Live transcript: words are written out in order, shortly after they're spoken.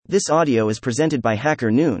This audio is presented by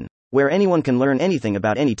Hacker Noon, where anyone can learn anything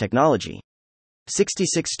about any technology.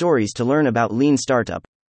 66 Stories to Learn About Lean Startup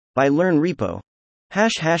by Learn Repo.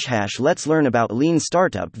 Let's learn about Lean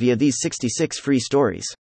Startup via these 66 free stories.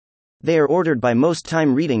 They are ordered by Most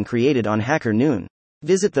Time Reading created on Hacker Noon.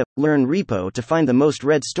 Visit the Learn Repo to find the most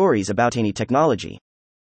read stories about any technology.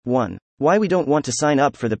 1. Why we don't want to sign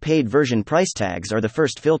up for the paid version. Price tags are the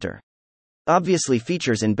first filter. Obviously,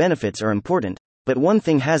 features and benefits are important, but one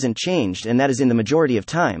thing hasn't changed, and that is in the majority of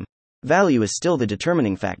time, value is still the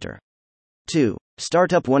determining factor. 2.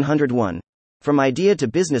 Startup 101. From idea to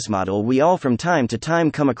business model, we all from time to time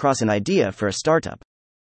come across an idea for a startup.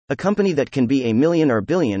 A company that can be $1 million or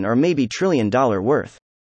billion or maybe $1 trillion worth.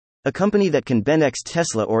 A company that can bench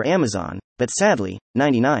Tesla or Amazon, but sadly,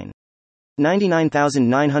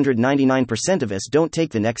 99,999% of us don't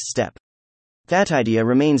take the next step. That idea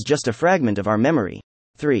remains just a fragment of our memory.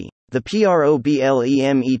 3. The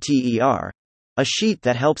PROBLEMETER. A sheet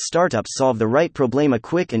that helps startups solve the right problem, a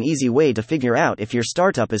quick and easy way to figure out if your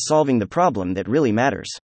startup is solving the problem that really matters.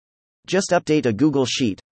 Just update a Google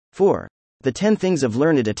Sheet. 4. The 10 things I've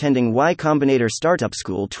learned attending Y Combinator Startup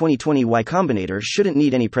School 2020. Y Combinator shouldn't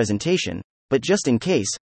need any presentation, but just in case,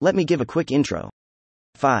 let me give a quick intro.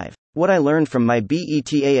 5. What I learned from my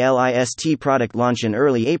BETALIST product launch in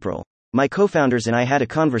early April. My co-founders and I had a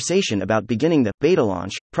conversation about beginning the beta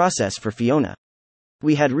launch process for Fiona.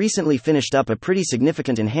 We had recently finished up a pretty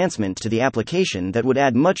significant enhancement to the application that would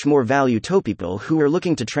add much more value to people who were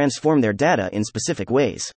looking to transform their data in specific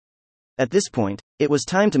ways. At this point, it was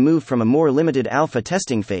time to move from a more limited alpha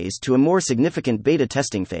testing phase to a more significant beta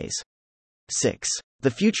testing phase. 6.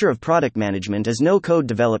 The future of product management is no-code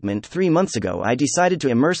development. 3 months ago, I decided to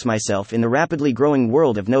immerse myself in the rapidly growing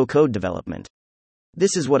world of no-code development.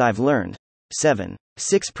 This is what I've learned. 7.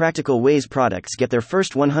 6 practical ways products get their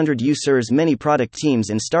first 100 users. Many product teams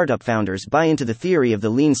and startup founders buy into the theory of the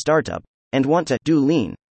lean startup and want to do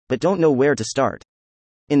lean, but don't know where to start.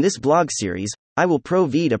 In this blog series, I will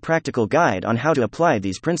provide a practical guide on how to apply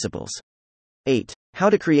these principles. 8. How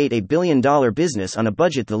to create $1 billion business on a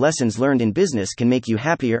budget. The lessons learned in business can make you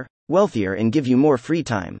happier, wealthier, and give you more free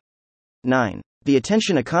time. 9. The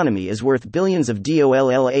attention economy is worth billions of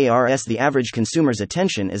dollars. The average consumer's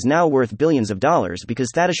attention is now worth billions of dollars because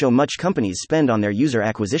that's how much companies spend on their user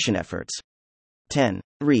acquisition efforts. 10.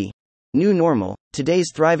 New normal.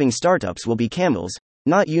 Today's thriving startups will be camels,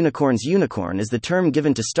 not unicorns. Unicorn is the term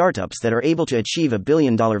given to startups that are able to achieve $1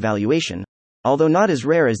 billion valuation. Although not as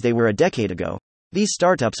rare as they were a decade ago, these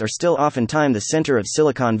startups are still oftentimes the center of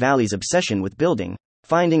Silicon Valley's obsession with building,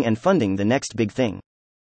 finding, and funding the next big thing.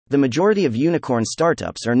 The majority of unicorn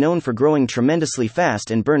startups are known for growing tremendously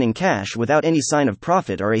fast and burning cash without any sign of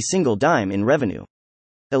profit or a single dime in revenue.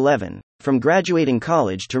 11. From graduating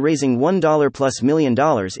college to raising $1 plus $1 million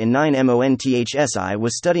in 9 months. I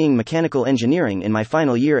was studying mechanical engineering in my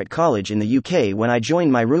final year at college in the UK when I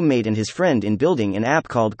joined my roommate and his friend in building an app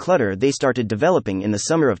called Clutter they started developing in the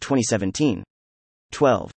summer of 2017.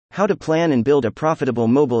 12. How to plan and build a profitable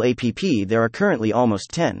mobile app. There are currently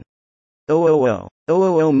almost 10,000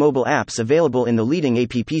 mobile apps available in the leading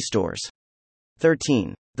app stores.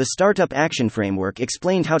 13. The Startup Action Framework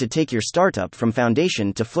explained how to take your startup from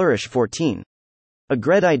foundation to flourish. 14. A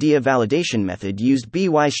great idea validation method used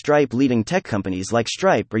by Stripe. Leading tech companies like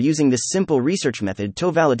Stripe are using this simple research method to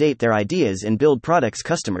validate their ideas and build products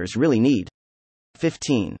customers really need.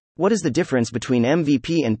 15. What is the difference between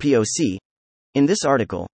MVP and POC? In this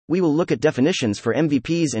article, we will look at definitions for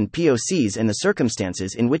MVPs and POCs and the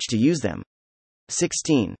circumstances in which to use them.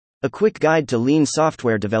 16. A quick guide to lean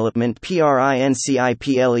software development.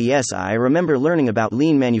 PRINCIPLES. I remember learning about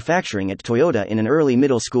lean manufacturing at Toyota in an early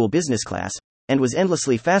middle school business class, and was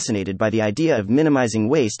endlessly fascinated by the idea of minimizing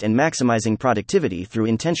waste and maximizing productivity through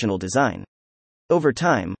intentional design. Over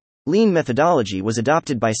time, lean methodology was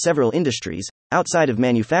adopted by several industries outside of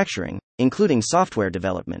manufacturing, including software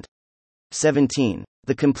development. 17.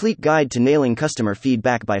 The complete guide to nailing customer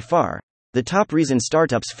feedback. By far, the top reason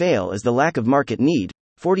startups fail is the lack of market need,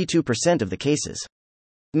 42% of the cases.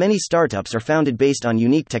 Many startups are founded based on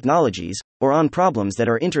unique technologies, or on problems that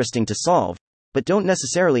are interesting to solve, but don't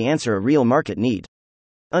necessarily answer a real market need.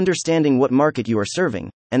 Understanding what market you are serving,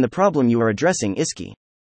 and the problem you are addressing is key.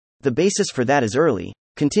 The basis for that is early,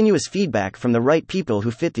 continuous feedback from the right people who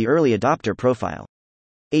fit the early adopter profile.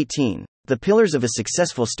 18. The pillars of a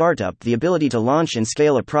successful startup. The ability to launch and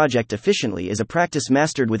scale a project efficiently is a practice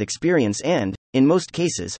mastered with experience and, in most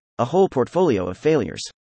cases, a whole portfolio of failures.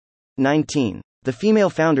 19. The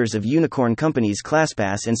female founders of unicorn companies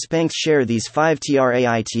ClassPass and Spanx share these 5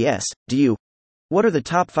 traits. Do you? What are the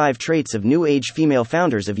top 5 traits of new age female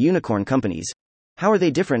founders of unicorn companies? How are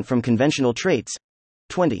they different from conventional traits?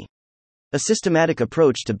 20. A systematic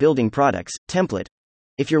approach to building products. Template.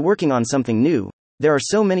 If you're working on something new, there are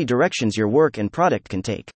so many directions your work and product can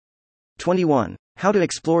take. 21. How to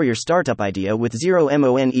explore your startup idea with zero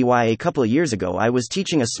money. A couple of years ago, I was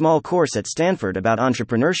teaching a small course at Stanford about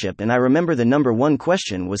entrepreneurship, and I remember the number one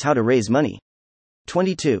question was how to raise money.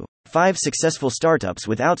 22. 5 successful startups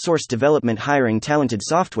with outsourced development. Hiring talented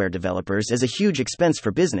software developers is a huge expense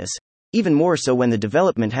for business, even more so when the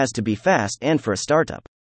development has to be fast and for a startup.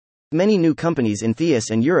 Many new companies in the US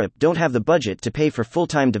and Europe don't have the budget to pay for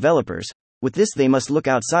full-time developers. With this, they must look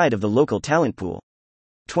outside of the local talent pool.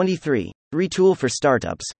 23. Retool for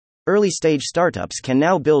startups. Early-stage startups can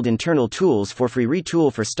now build internal tools for free.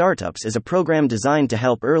 Retool for Startups is a program designed to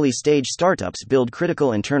help early-stage startups build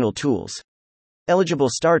critical internal tools. Eligible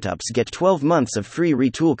startups get 12 months of free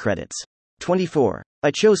Retool credits. 24.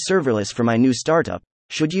 I chose serverless for my new startup.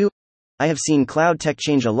 Should you? I have seen cloud tech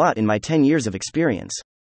change a lot in my 10 years of experience.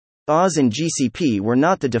 Oz and GCP were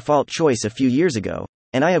not the default choice a few years ago,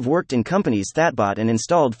 and I have worked in companies that bought and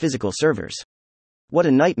installed physical servers. What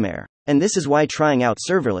a nightmare. And this is why trying out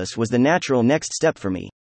serverless was the natural next step for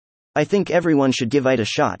me. I think everyone should give it a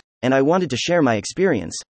shot, and I wanted to share my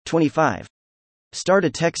experience. 25. Start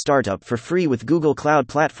a tech startup for free with Google Cloud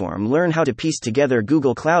Platform. Learn how to piece together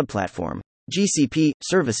Google Cloud Platform, GCP,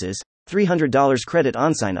 services, $300 credit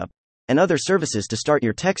on sign up, and other services to start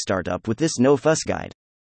your tech startup with this no-fuss guide.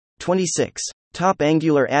 26. Top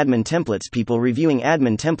Angular admin templates. People reviewing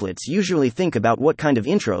admin templates usually think about what kind of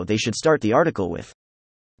intro they should start the article with.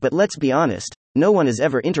 But let's be honest, no one is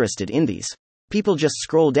ever interested in these. People just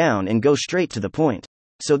scroll down and go straight to the point.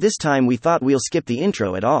 So this time we thought we'll skip the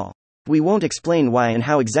intro at all. We won't explain why and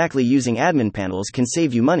how exactly using admin panels can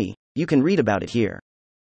save you money. You can read about it here.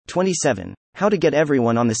 27. How to get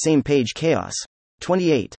everyone on the same page. Chaos.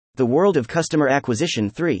 28. The world of customer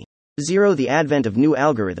acquisition. 3.0. The advent of new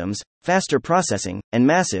algorithms, faster processing, and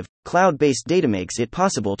massive, cloud-based data makes it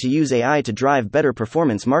possible to use AI to drive better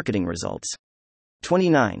performance marketing results.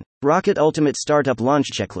 29. Rocket Ultimate Startup Launch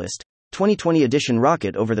Checklist. 2020 edition.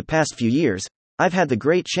 Rocket. Over the past few years, I've had the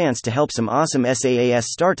great chance to help some awesome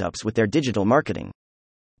SaaS startups with their digital marketing.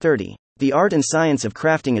 30. The art and science of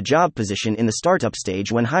crafting a job position in the startup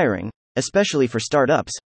stage. When hiring, especially for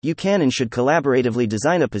startups, you can and should collaboratively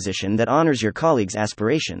design a position that honors your colleagues'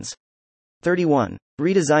 aspirations. 31.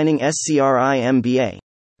 Redesigning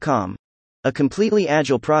Scrimba.com. A completely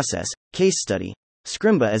agile process. Case study.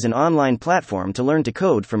 Scrimba is an online platform to learn to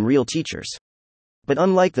code from real teachers. But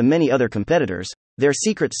unlike the many other competitors, their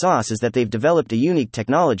secret sauce is that they've developed a unique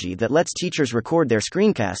technology that lets teachers record their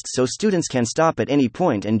screencasts so students can stop at any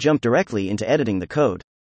point and jump directly into editing the code.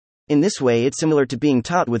 In this way, it's similar to being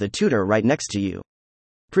taught with a tutor right next to you.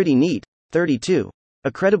 Pretty neat. 32.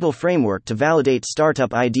 A credible framework to validate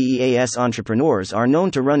startup ideas. Entrepreneurs are known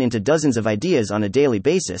to run into dozens of ideas on a daily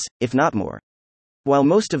basis, if not more. While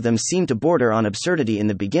most of them seem to border on absurdity in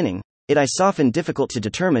the beginning, it is often difficult to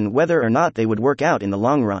determine whether or not they would work out in the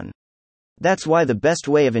long run. That's why the best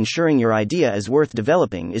way of ensuring your idea is worth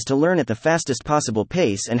developing is to learn at the fastest possible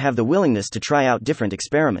pace and have the willingness to try out different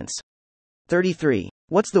experiments. 33.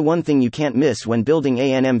 What's the one thing you can't miss when building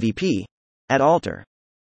an MVP? At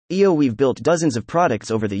Alter.io, we've built dozens of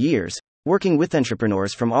products over the years, working with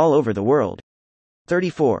entrepreneurs from all over the world.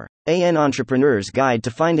 34. An Entrepreneur's Guide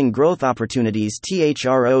to Finding Growth Opportunities.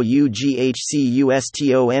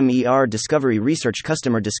 THROUGHCUSTOMER. Discovery research.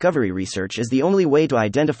 Customer discovery research is the only way to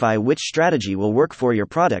identify which strategy will work for your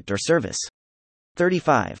product or service.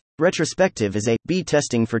 35. Retrospective is a B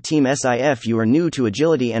testing for Team SIF. You are new to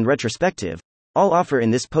agility and retrospective. I'll offer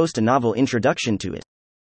in this post a novel introduction to it.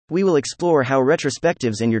 We will explore how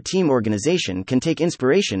retrospectives in your team organization can take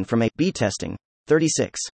inspiration from a B testing.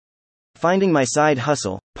 36. Finding My Side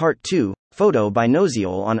Hustle, Part 2, photo by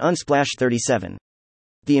Noziol on Unsplash. 37.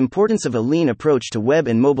 The importance of a lean approach to web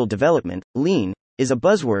and mobile development. Lean is a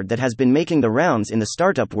buzzword that has been making the rounds in the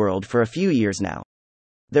startup world for a few years now.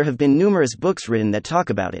 There have been numerous books written that talk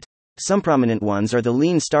about it. Some prominent ones are The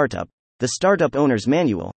Lean Startup, The Startup Owner's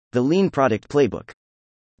Manual, The Lean Product Playbook.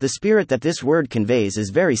 The spirit that this word conveys is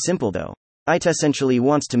very simple though. It essentially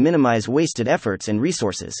wants to minimize wasted efforts and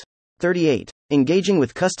resources. 38. Engaging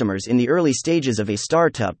with customers in the early stages of a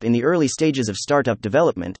startup. In the early stages of startup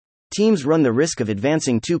development, teams run the risk of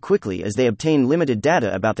advancing too quickly as they obtain limited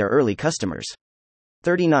data about their early customers.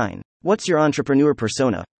 39. What's your entrepreneur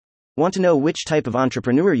persona? Want to know which type of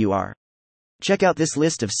entrepreneur you are? Check out this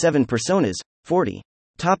list of 7 personas. 40.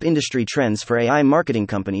 Top industry trends for AI. Marketing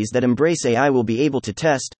companies that embrace AI will be able to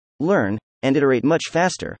test, learn, and iterate much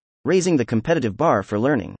faster, raising the competitive bar for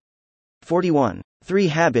learning. 41. 3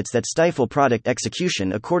 habits that stifle product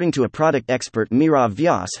execution. According to a product expert, Mirav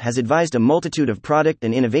Vyas has advised a multitude of product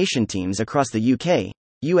and innovation teams across the UK,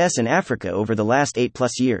 US, and Africa over the last 8+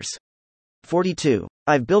 years. 42.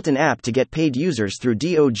 I've built an app to get paid users through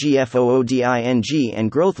DOGFOODING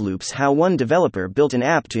and growth loops. How one developer built an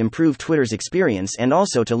app to improve Twitter's experience and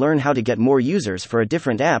also to learn how to get more users for a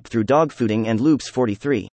different app through dogfooding and loops.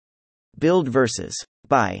 43. Build versus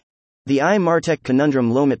buy. The iMartech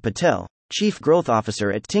conundrum. Lomit Patel, Chief Growth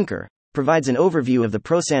Officer at Tinker, provides an overview of the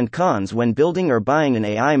pros and cons when building or buying an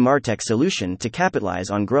AI MarTech solution to capitalize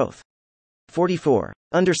on growth. 44.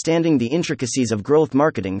 Understanding the intricacies of growth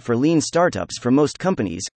marketing for lean startups. For most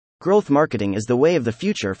companies, growth marketing is the way of the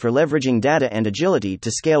future for leveraging data and agility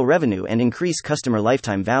to scale revenue and increase customer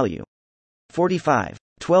lifetime value. 45.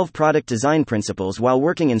 12 product design principles while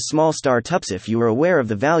working in small startups. If you are aware of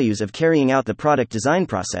the values of carrying out the product design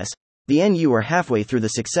process, then you are halfway through the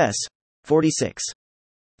success. 46.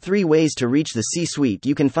 3 ways to reach the C-suite.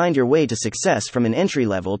 You can find your way to success from an entry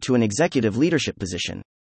level to an executive leadership position.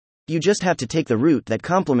 You just have to take the route that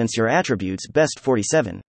complements your attributes best.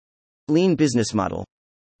 47. Lean business model.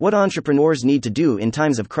 What entrepreneurs need to do in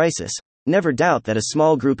times of crisis: never doubt that a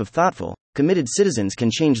small group of thoughtful, committed citizens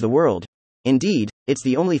can change the world. Indeed, it's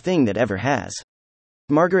the only thing that ever has.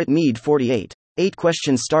 Margaret Mead. 48. 8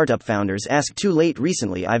 questions startup founders ask too late.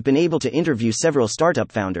 Recently, I've been able to interview several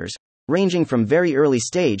startup founders, ranging from very early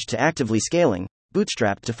stage to actively scaling,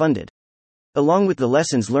 bootstrapped to funded. Along with the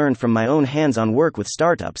lessons learned from my own hands-on work with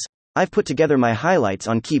startups, I've put together my highlights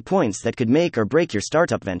on key points that could make or break your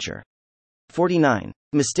startup venture. 49.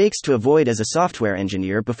 Mistakes to avoid. As a software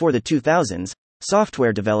engineer before the 2000s,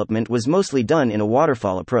 software development was mostly done in a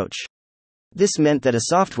waterfall approach. This meant that a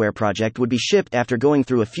software project would be shipped after going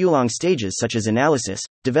through a few long stages such as analysis,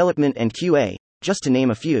 development, and QA, just to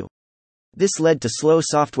name a few. This led to slow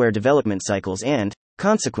software development cycles and,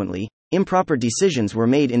 consequently, improper decisions were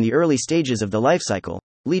made in the early stages of the lifecycle,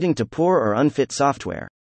 leading to poor or unfit software.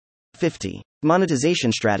 50.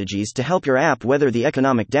 Monetization strategies to help your app weather the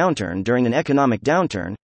economic downturn. During an economic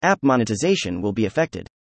downturn, app monetization will be affected.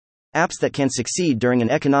 Apps that can succeed during an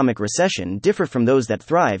economic recession differ from those that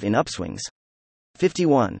thrive in upswings.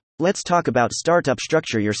 51. Let's talk about startup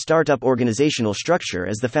structure. Your startup organizational structure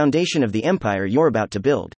is the foundation of the empire you're about to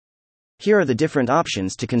build. Here are the different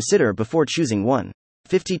options to consider before choosing one.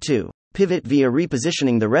 52. Pivot via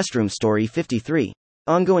repositioning. The restroom story. 53.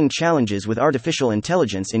 Ongoing challenges with artificial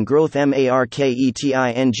intelligence in growth. Marketing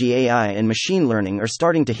and machine learning are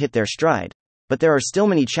starting to hit their stride, but there are still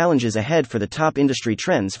many challenges ahead for the top industry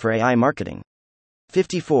trends for AI marketing.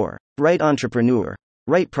 54. Right entrepreneur.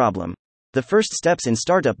 Right problem. The first steps in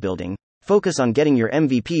startup building: focus on getting your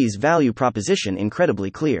MVP's value proposition incredibly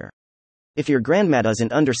clear. If your grandma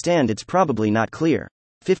doesn't understand, it's probably not clear.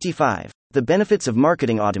 55. The benefits of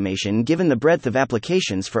marketing automation. Given the breadth of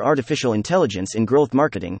applications for artificial intelligence in growth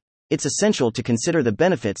marketing, it's essential to consider the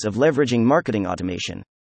benefits of leveraging marketing automation.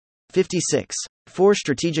 56. 4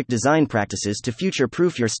 strategic design practices to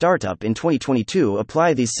future-proof your startup in 2022.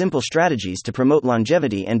 Apply these simple strategies to promote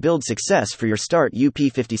longevity and build success for your start.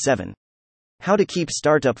 57. How to keep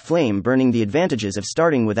startup flame burning. The advantages of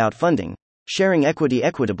starting without funding, sharing equity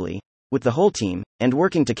equitably with the whole team, and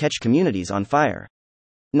working to catch communities on fire.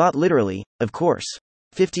 Not literally, of course.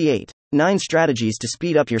 58. 9 strategies to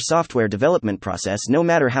speed up your software development process. No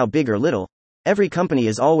matter how big or little, every company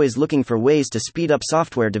is always looking for ways to speed up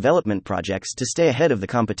software development projects to stay ahead of the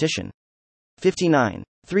competition. 59.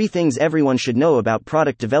 3 things everyone should know about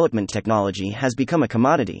product development. Technology has become a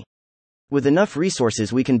commodity. With enough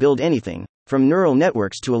resources, we can build anything, from neural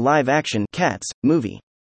networks to a live-action Cats movie.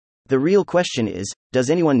 The real question is, does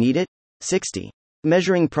anyone need it? 60.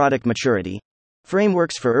 Measuring product maturity.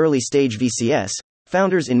 Frameworks for early-stage VCS,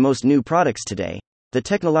 founders in most new products today. The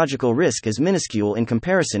technological risk is minuscule in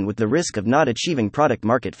comparison with the risk of not achieving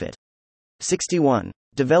product-market fit. 61.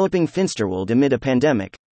 Developing Finsterwald amid a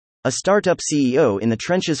pandemic. A startup CEO in the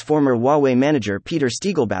trenches, former Huawei manager Peter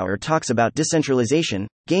Stiegelbauer, talks about decentralization,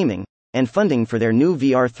 gaming, and funding for their new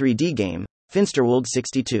VR 3D game, Finsterwald.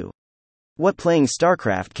 62. What playing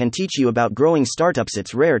StarCraft can teach you about growing startups.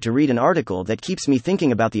 It's rare to read an article that keeps me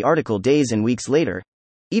thinking about the article days and weeks later.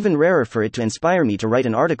 Even rarer for it to inspire me to write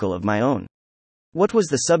an article of my own. What was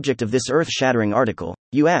the subject of this earth-shattering article,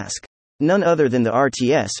 you ask? None other than the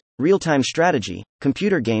RTS, real-time strategy,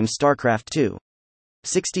 computer game StarCraft 2.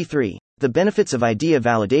 63. The benefits of idea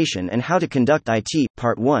validation and how to conduct IT.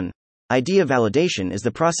 Part 1. Idea validation is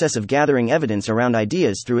the process of gathering evidence around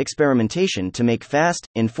ideas through experimentation to make fast,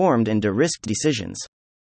 informed, and de-risked decisions.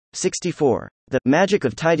 64. The magic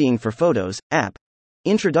of tidying for photos app.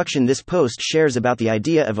 Introduction. This post shares about the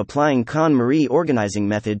idea of applying KonMari organizing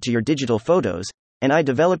method to your digital photos, and I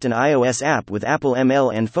developed an iOS app with Apple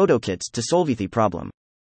ML and PhotoKits to solve the problem.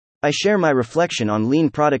 I share my reflection on lean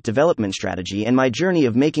product development strategy and my journey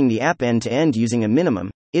of making the app end-to-end using a minimum,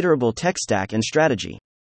 iterable tech stack and strategy.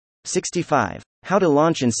 65. How to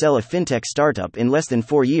launch and sell a fintech startup in less than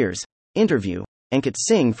 4 years. Interview. Ankit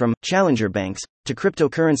Singh from Challenger Banks to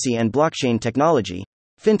cryptocurrency and blockchain technology.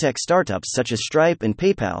 Fintech startups such as Stripe and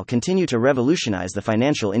PayPal continue to revolutionize the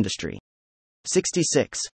financial industry.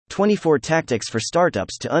 66. 24 tactics for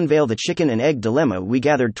startups to unveil the chicken and egg dilemma. We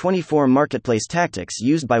gathered 24 marketplace tactics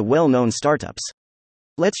used by well-known startups.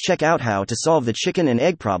 Let's check out how to solve the chicken and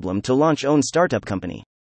egg problem to launch own startup company.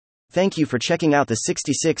 Thank you for checking out the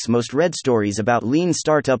 66 most read stories about lean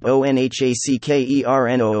startup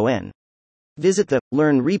ONHACKERNOON. Visit the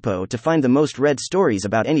Learn repo to find the most read stories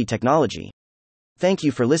about any technology. Thank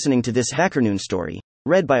you for listening to this HackerNoon story,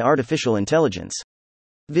 read by artificial intelligence.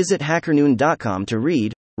 Visit hackerNoon.com to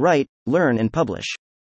read, write, learn and publish.